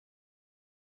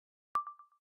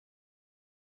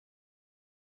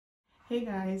Hey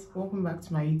guys, welcome back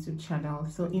to my YouTube channel.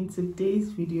 So in today's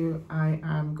video I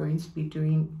am going to be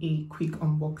doing a quick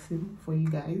unboxing for you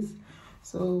guys.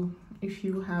 So if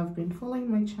you have been following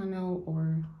my channel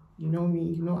or you know me,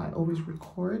 you know I always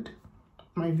record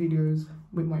my videos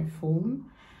with my phone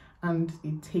and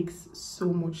it takes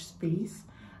so much space,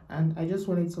 and I just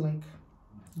wanted to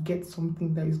get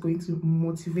something that is going to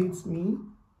motivate me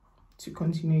to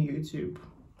continue YouTube,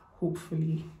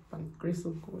 hopefully by the grace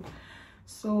of God.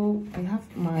 So I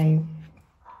have my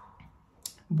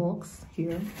box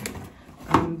here,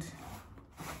 and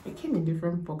it came in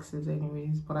different boxes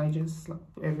anyways, but I just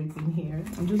put everything here.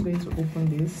 I'm just going to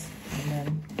open this and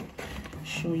then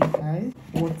show you guys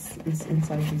what is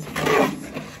inside this box.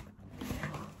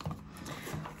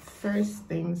 First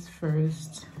things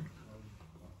first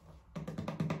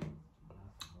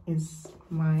is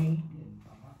my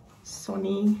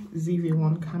Sony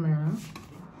ZV1 camera.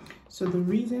 So the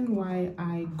reason why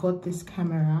I got this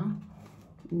camera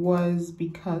was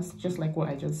because, just like what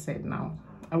I just said now,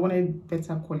 I wanted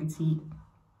better quality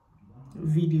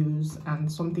videos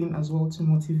and something as well to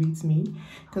motivate me,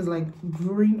 because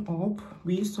growing up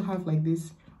we used to have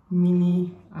this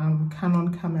mini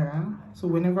Canon camera. So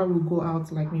whenever we go out,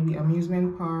 maybe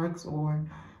amusement parks or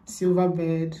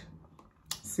Silverbed,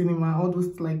 cinema, all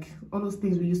those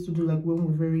things we used to do when we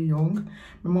were very young,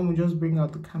 my mom would just bring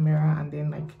out the camera and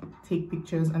then take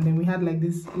pictures. And then we had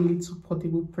this little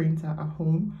portable printer at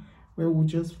home where we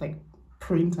just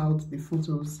print out the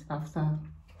photos after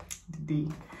the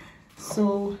day.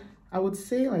 So I would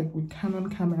say with Canon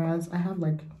cameras I have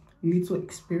little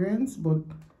experience, but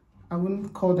I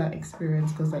wouldn't call that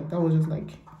experience, because that was just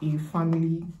a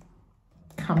family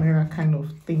camera kind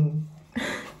of thing.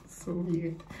 So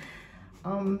yeah,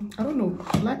 I don't know,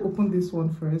 should I open this one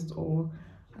first or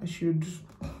I should,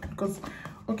 because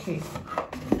okay,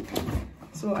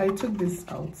 so I took this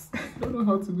out. I don't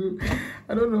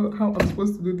know how I'm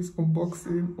supposed to do this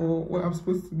unboxing or what I'm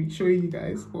supposed to be showing you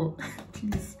guys, but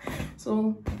please.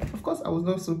 So of course I was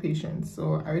not so patient,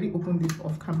 so I already opened this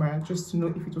off camera just to know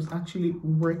if it was actually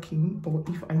working or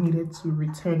if I needed to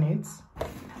return it.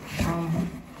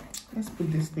 Let's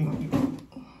put this thing in.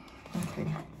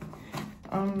 Okay.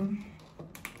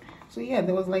 So yeah,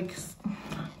 there was why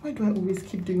do I always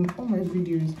keep doing all my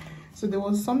videos? So there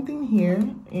was something here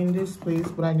in this place,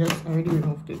 but I just already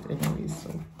removed it anyway.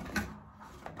 So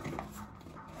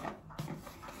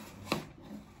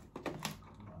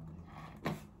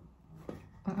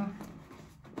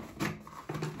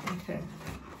okay,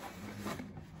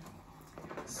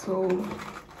 so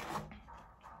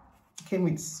it came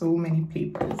with so many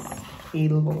papers, a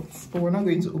lot, but we're not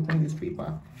going to open this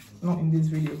paper, not in this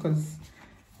video, because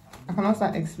I cannot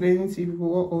start explaining to you people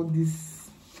what all this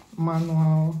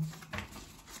manual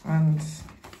and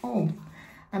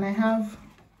and I have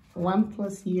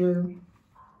 1+ year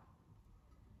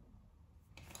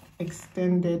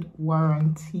extended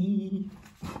warranty.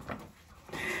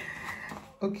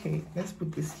 Okay, let's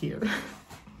put this here.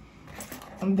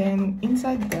 And then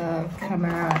inside the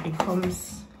camera it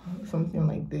comes something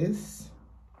like this.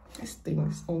 This thing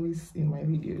is always in my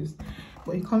videos,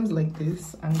 but it comes like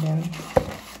this, and then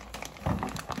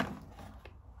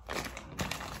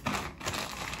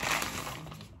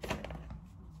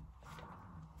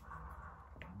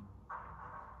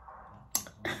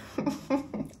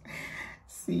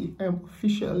see, I'm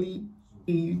officially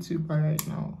a YouTuber right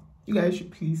now. You guys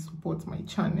should please support my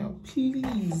channel,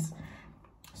 please.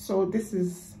 So this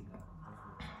is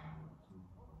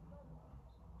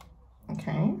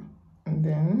okay, and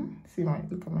then see,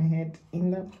 look at my head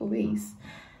in that place.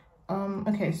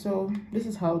 Okay, so this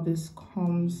is how this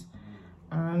comes,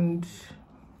 and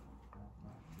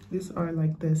these are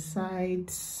the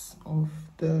sides of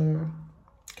the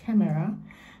camera.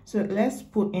 So let's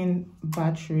put in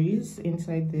batteries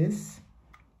inside this.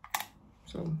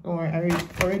 So don't worry, I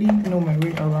already know my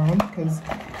way around, because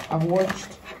I've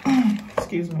watched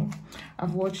excuse me,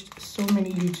 I've watched so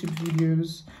many YouTube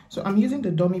videos. So I'm using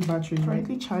the dummy battery,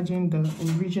 currently charging the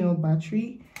original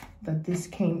battery that this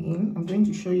came in. I'm going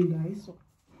to show you guys. So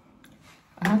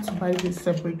I had to buy this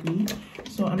separately,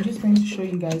 so I'm just going to show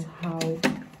you guys how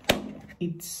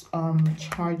it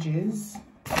charges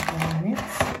on it.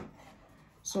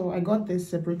 So I got this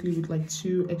separately with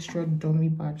 2 extra dummy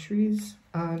batteries,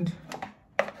 and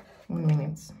 1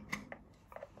 minute.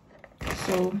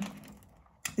 So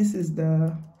this is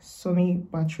the Sony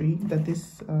battery that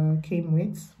this came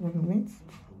with. 1 minute.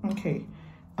 Okay.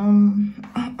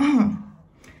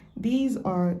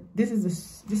 This is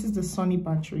the Sony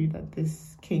battery that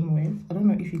this came with. I don't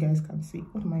know if you guys can see.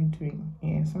 What am I doing?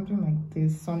 Yeah, something like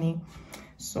this, Sony.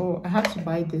 So I had to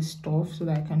buy this stuff so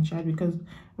that I can charge, because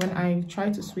when I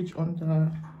tried to switch on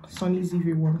the Sony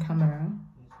ZV1 camera,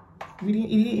 it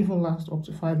didn't even last up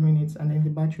to 5 minutes, and then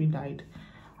the battery died.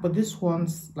 But this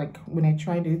one's, like, when I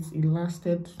tried it, it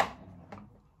lasted.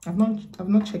 I've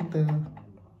not checked the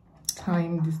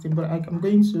time this thing, but I'm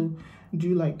going to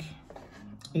do like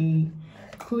a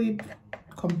clip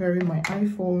comparing my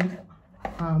iPhone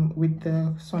with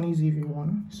the Sony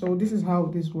ZV1. So this is how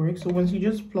this works. So once you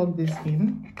just plug this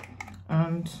in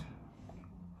and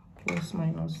plus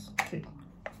minus, okay,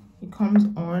 it comes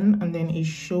on, and then it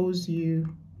shows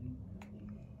you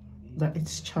that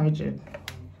it's charging.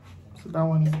 So that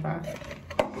one is back.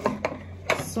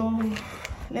 So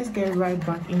let's get right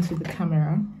back into the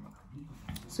camera.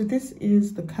 So this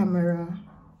is the camera.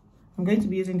 I'm going to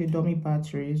be using the dummy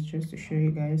batteries just to show you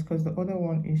guys, because the other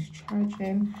one is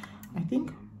charging. I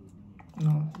think,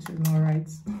 no, this is not right.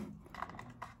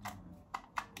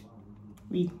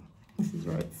 This is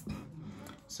right.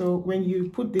 So when you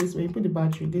put this, when you put the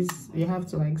battery, this, you have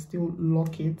to like still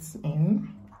lock it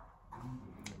in.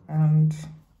 And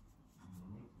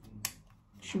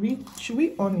should we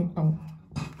on it? Oh.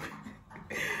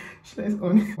 Should I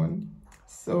on it on?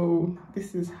 So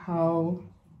this is how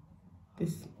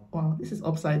this, wow, this is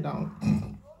upside down.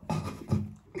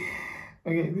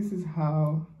 Okay, this is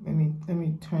how, let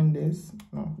me turn this.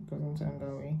 No, it doesn't turn that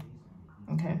way.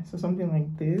 Okay, so something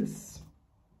like this.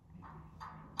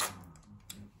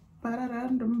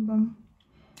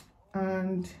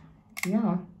 And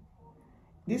yeah,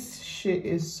 this shit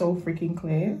is so freaking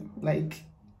clear. Like,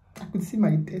 I could see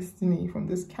my destiny from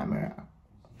this camera.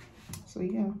 So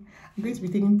yeah, I'm going to be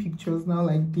taking pictures now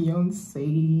like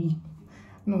Beyonce.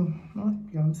 No, not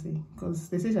Beyonce, because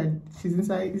they say she's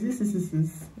inside.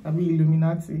 This I mean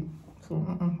Illuminati. So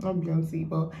not Beyonce.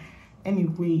 But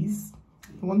anyways,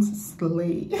 I want to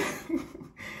slay.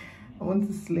 I want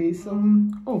to slay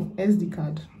some. Oh, SD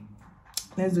card.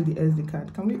 Let's do the SD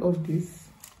card. Can we off this?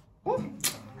 Oh.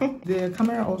 The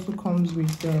camera also comes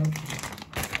with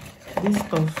this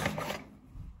stuff.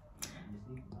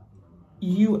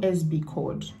 USB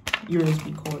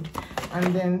cord,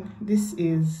 and then this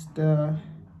is the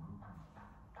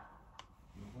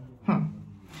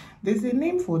there's a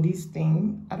name for this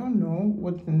thing. I don't know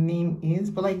what the name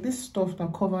is, but like this stuff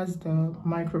that covers the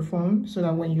microphone, so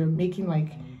that when you're making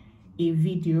like a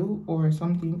video or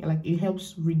something, like it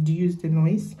helps reduce the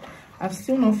noise. I've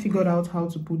still not figured out how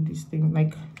to put this thing.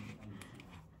 Like,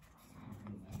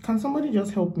 can somebody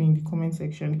just help me in the comment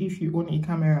section if you own a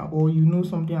camera or you know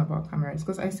something about cameras?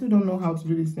 Because I still don't know how to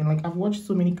do this thing. Like, I've watched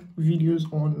so many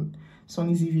videos on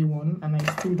Sony ZV1 and I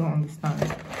still don't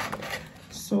understand.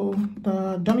 So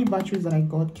the dummy batteries that I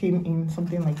got came in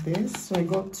something like this. So I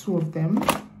got 2 of them.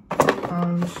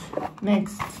 And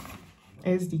next,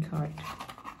 SD card.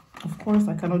 Of course,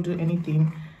 I cannot do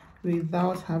anything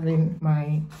without having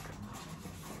my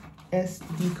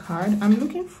SD card. I'm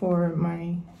looking for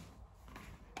my,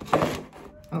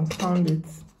 I found it.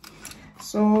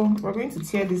 So we're going to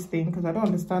tear this thing because I don't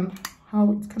understand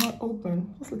how it cannot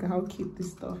open. Just look at how cute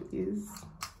this stuff is.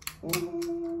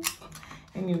 Oh.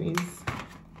 Anyways,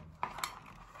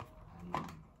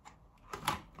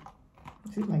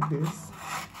 is it like this?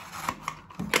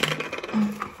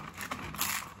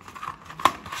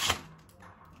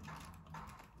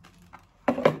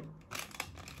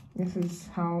 This is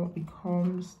how it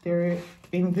comes. There,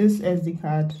 in this SD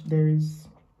card, there is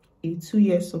a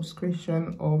 2-year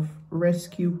subscription of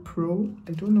Rescue Pro.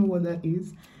 I don't know what that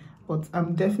is, but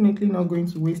I'm definitely not going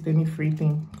to waste any free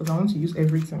thing because I want to use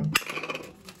everything.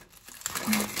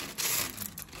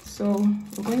 So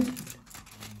we're going to,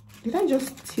 did I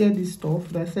just tear this stuff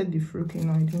that I said the fruit? Okay,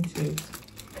 no, I didn't tear it.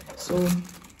 So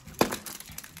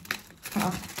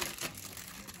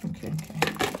okay,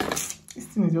 this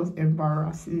thing is just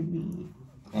embarrassing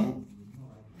me.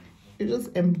 It's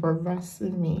just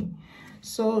embarrassing me.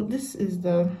 So this is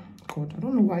the code. I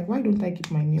don't know why don't I keep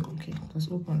my nail? Okay, that's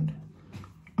opened.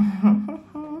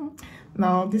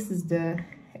 Now this is the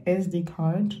SD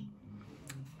card.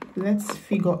 Let's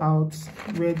figure out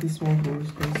where this one goes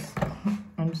because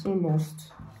I'm so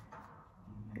lost.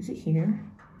 Is it here?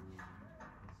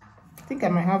 I think I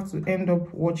might have to end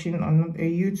up watching a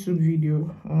YouTube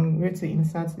video on where to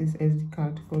insert this SD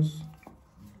card because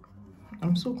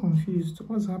I'm so confused.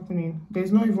 What's happening?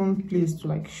 There's not even place to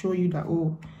like show you that,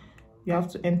 oh, you have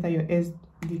to enter your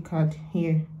SD card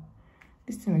here.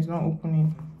 This thing is not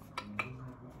opening.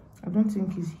 I don't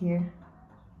think it's here.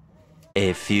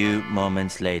 A few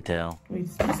moments later. Wait,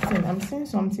 this thing, I'm seeing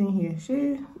something here.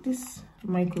 See, this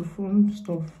microphone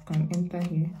stuff can enter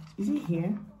here. Is it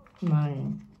here?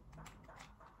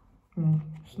 No,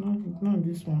 it's not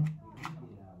this one.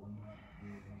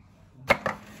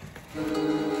 Let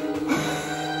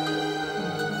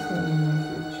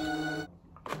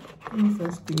me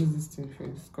first close this thing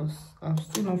first, because I've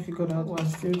still not figured out what I'm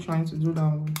still trying to do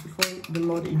now before the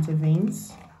Lord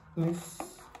intervenes. Let's,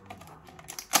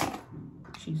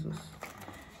 Jesus,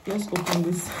 let's open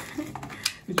this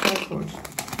the tripod.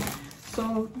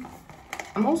 So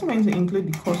I'm also going to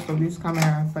include the cost of this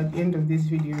camera by the end of this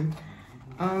video.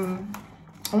 I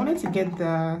wanted to get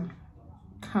the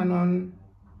Canon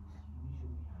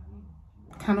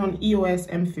EOS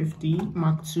M50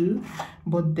 Mark II,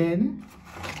 but then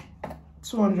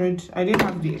 200, I didn't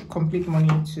have the complete money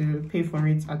to pay for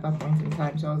it at that point in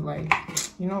time, so I was like,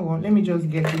 you know what, let me just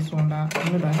get this one that I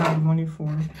know that I have the money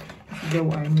for, if you get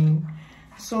what I mean.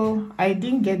 So I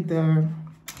didn't get the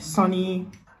Sony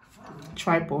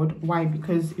tripod. Why?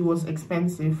 Because it was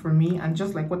expensive for me, and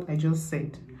just like what I just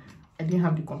said, I didn't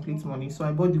have the complete money, so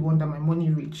I bought the one that my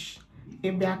money reached.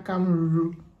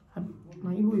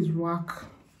 My ego is rock.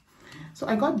 So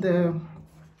I got the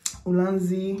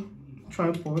Ulanzi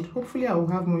tripod. Hopefully I will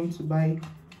have money to buy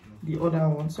the other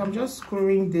one. So I'm just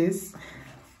screwing this.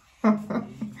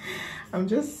 I'm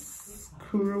just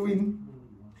screwing,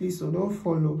 please, so don't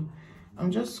follow. I'm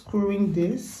just screwing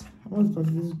this. What does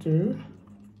this do?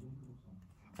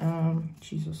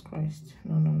 Jesus Christ,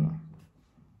 no.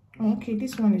 Okay,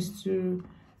 this one is to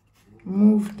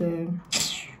move the,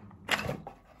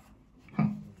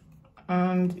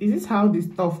 and is this how the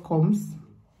stuff comes?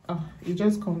 It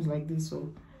just comes like this.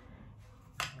 So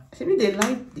maybe they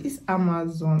like this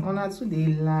Amazon, or not, so they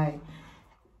lie.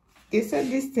 They said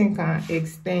this thing can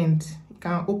extend, it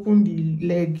can open the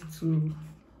leg to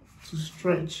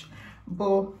stretch,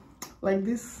 but like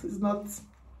this is not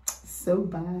so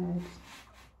bad.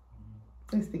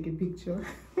 Let's take a picture.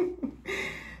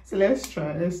 So let's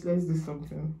try. Let's do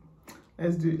something.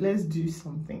 Let's do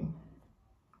something.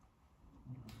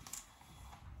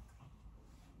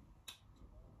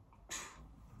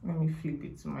 Let me flip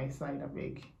it to my side, I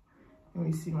beg. Let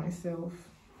me see myself.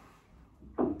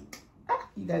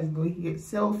 You guys go here.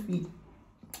 Selfie.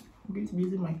 I'm going to be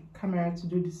using my camera to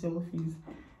do the selfies.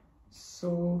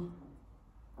 So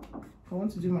if I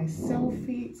want to do my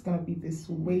selfie, it's gonna be this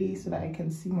way so that I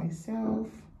can see myself.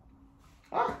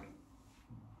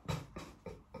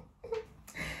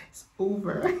 It's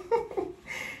over.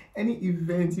 Any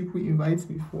event people invite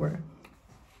me for,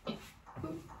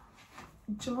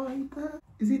 join that.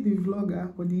 Is it the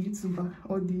vlogger or the YouTuber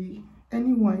or the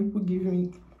anyone people give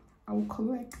me, I will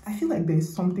collect. I feel like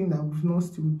there's something that we've not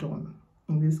still done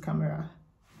in this camera.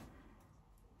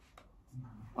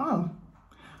 Wow,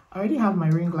 I already have my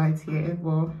ring light here,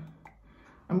 but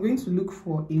I'm going to look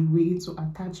for a way to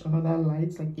attach another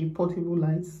light, like a portable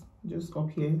light, just up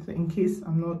here, so in case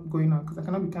I'm not going out, because I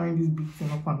cannot be carrying this big thing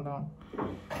up and down.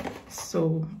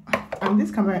 So, and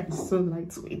this camera is so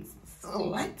lightweight,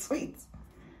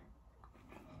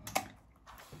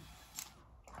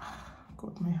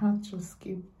 God, my heart just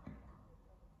skipped.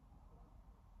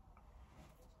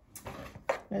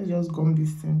 Let's just gum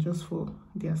this thing just for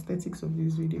the aesthetics of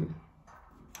this video.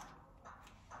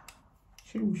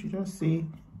 We should just say,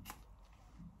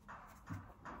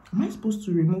 am I supposed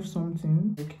to remove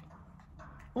something?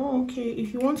 Oh, okay.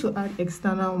 If you want to add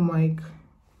external mic,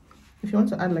 if you want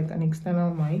to add like an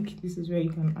external mic, this is where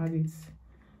you can add it.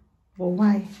 But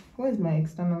why? Where is my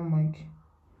external mic?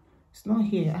 It's not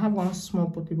here. I have one small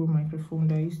portable microphone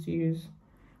that I used to use.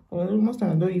 Well, most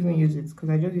times I don't even use it because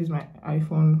I just use my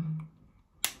iPhone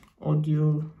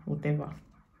audio, whatever.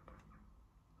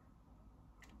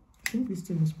 I think this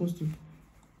thing is supposed to.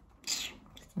 It's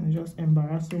just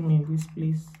embarrassing me in this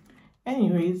place.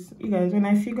 Anyways, you guys, when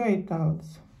I figure it out,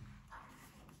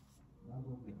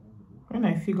 when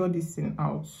I figure this thing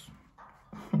out,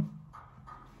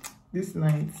 this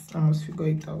night I must figure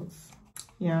it out.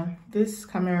 Yeah, this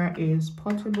camera is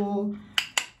portable.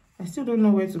 I still don't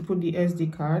know where to put the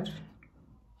SD card,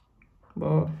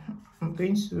 but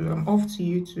I'm off to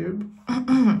YouTube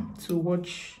to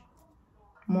watch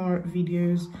more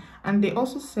videos. And they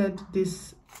also said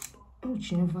this, oh,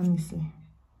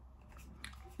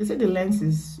 they said the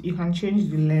lenses, you can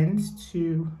change the lens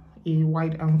to a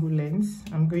wide angle lens.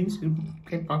 I'm going to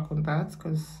get back on that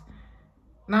because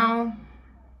now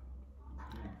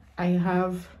I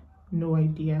have no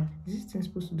idea. Is this thing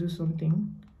supposed to do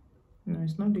something? No,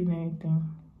 it's not doing anything.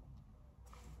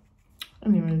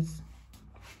 Anyways,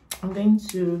 I'm going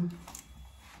to,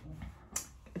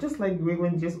 I just like the way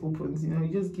when it just opens, you know,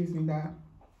 it just gives me that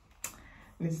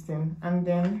listing. And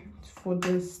then for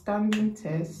the standing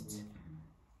test,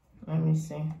 let me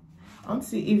see. I want to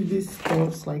see if this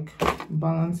stuff like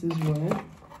balances well.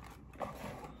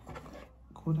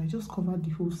 God, I just covered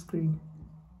the whole screen.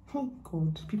 Oh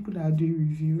God, people that are doing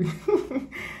review.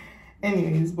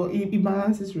 Anyways, but it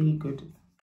balances really good.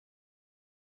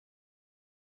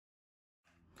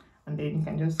 And then you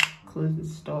can just close the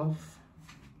stuff,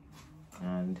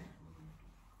 and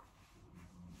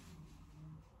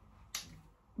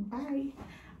bye.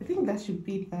 I think that should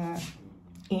be the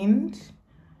end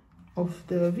of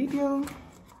the video.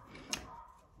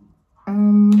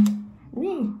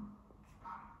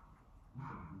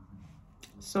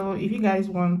 So if you guys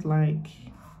want, like,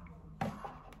 I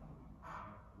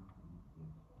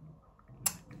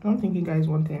don't think you guys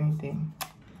want anything,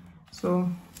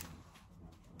 so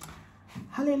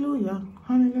hallelujah,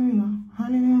 hallelujah,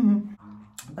 hallelujah.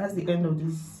 That's the end of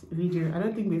this video. I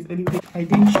don't think there's anything I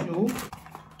didn't show.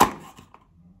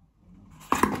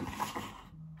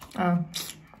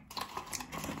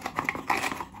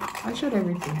 I showed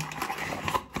everything.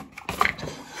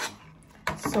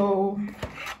 So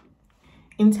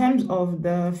in terms of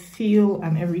the feel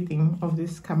and everything of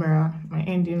this camera, my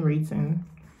ending rating,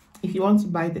 if you want to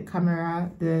buy the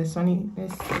camera, the Sony,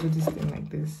 let's do this thing like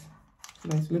this so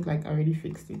that it looks like I already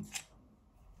fixed it.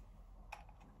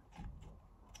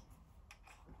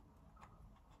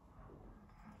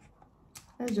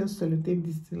 Let's just sellotape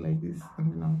this thing like this,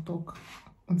 and then I'll talk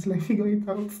until I figure it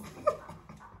out.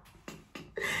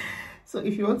 So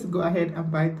if you want to go ahead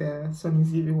and buy the Sony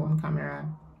ZV1 camera,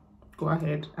 go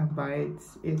ahead and buy it.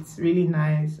 It's really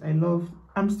nice.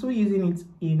 I'm still using it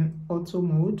in auto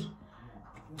mode.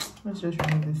 Let's just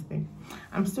remove this thing.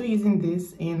 I'm still using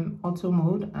this in auto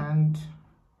mode, and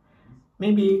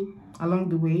maybe along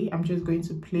the way I'm just going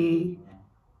to play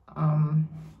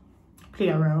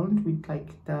around with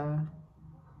like the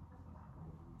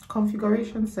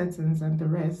configuration settings and the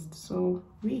rest. So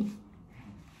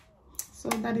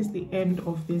that is the end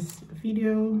of this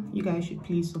video. You guys should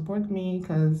please support me,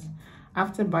 because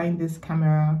after buying this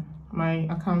camera, my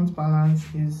account balance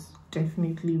is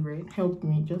definitely red. Just help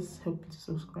me to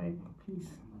subscribe, please.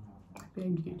 I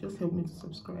beg you, just help me to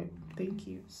subscribe. Thank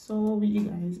you. So you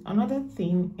guys, another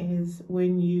thing is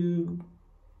when you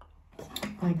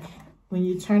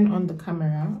turn on the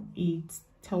camera, it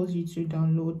tells you to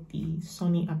download the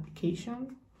Sony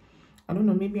application. I don't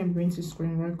know, maybe I'm going to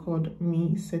screen record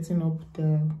me setting up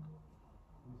the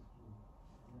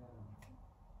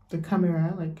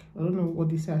camera. Like, I don't know what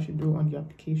they say I should do on the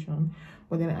application,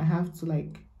 but then I have to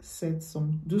like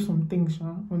do some things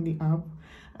on the app,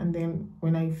 and then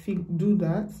when I do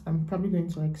that, I'm probably going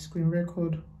to like screen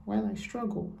record while I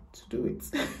struggle to do it.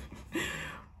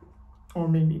 Or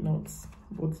maybe not,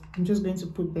 but I'm just going to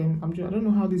put them. I don't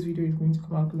know how this video is going to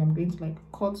come out, because I'm going to like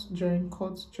cut, join,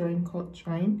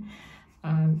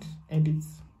 and edit.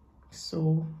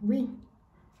 So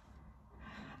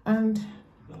and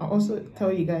I'll also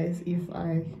tell you guys if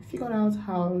I figured out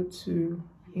how to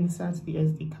insert the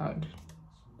SD card.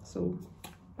 So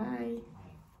bye.